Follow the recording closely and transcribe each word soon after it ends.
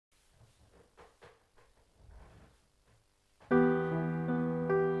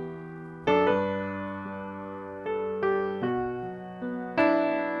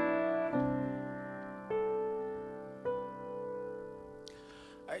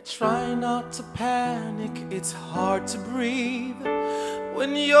Try not to panic, it's hard to breathe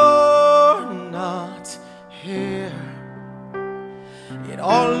when you're not here. It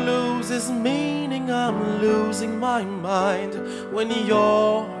all loses meaning, I'm losing my mind when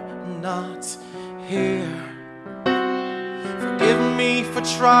you're not here. Forgive me for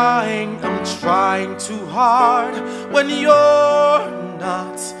trying, I'm trying too hard when you're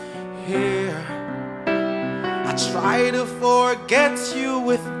not here. I try to forget you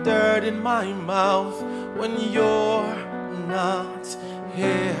with dirt in my mouth when you're not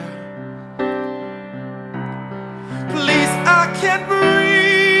here. Please, I can't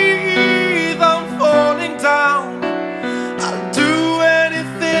breathe, I'm falling down. I'll do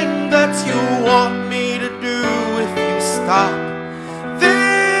anything that you want me to do if you stop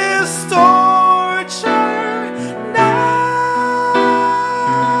this torture now.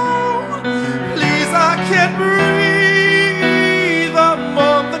 Please, I can't breathe, I'm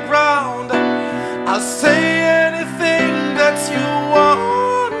on the ground. I'll say anything that you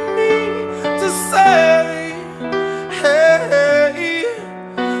want me to say. Hey,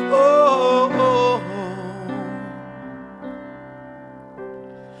 oh, oh, oh.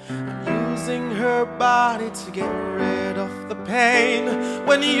 I'm using her body to get rid of the pain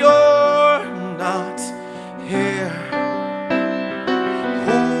when you're not here.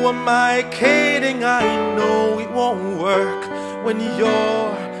 Who am I kidding? I know it won't work when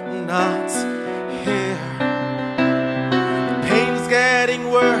you're not here. The pain's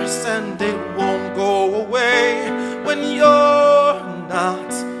getting worse and it won't go away when you're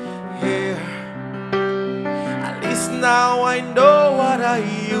not here. At least now I know what I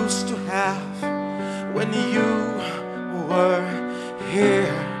used to have when you were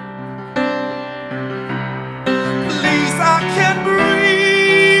here. Please, I can't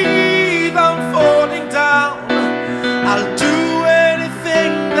breathe, I'm falling down. I'll do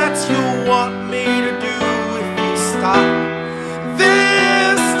anything that you want me to do if you stop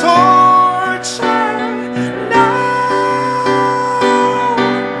this torture now.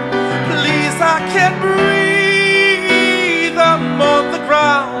 Please, I can't breathe, I'm on the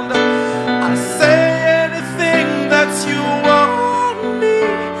ground. I'll say anything that you want me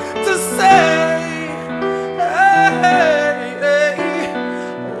to say. Hey, hey,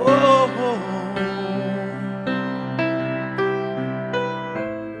 oh, oh.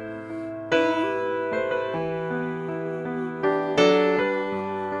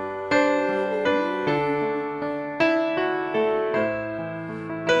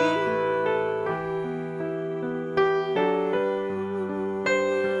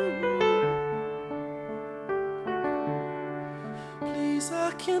 Please,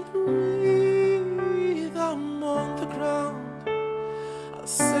 I can't breathe, I'm on the ground. I'll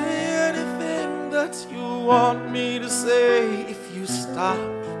say anything that you want me to say if you stop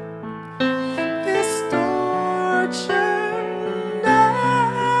this torture now.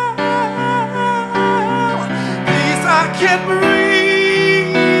 Please, I can't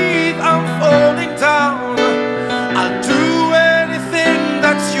breathe, I'm falling down. I'll do anything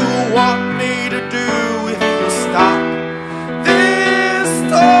that you want me to do if you stop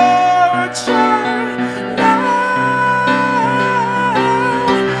torture now.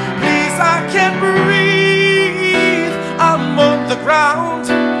 Please, I can't breathe, I'm on the ground.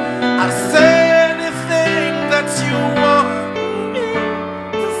 I'll say anything that you want me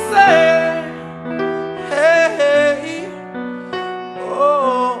to say. Hey, oh,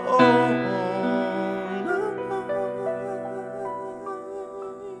 oh, oh, no.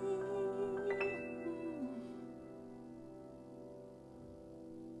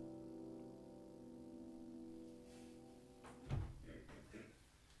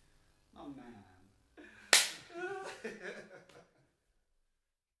 Oh, man.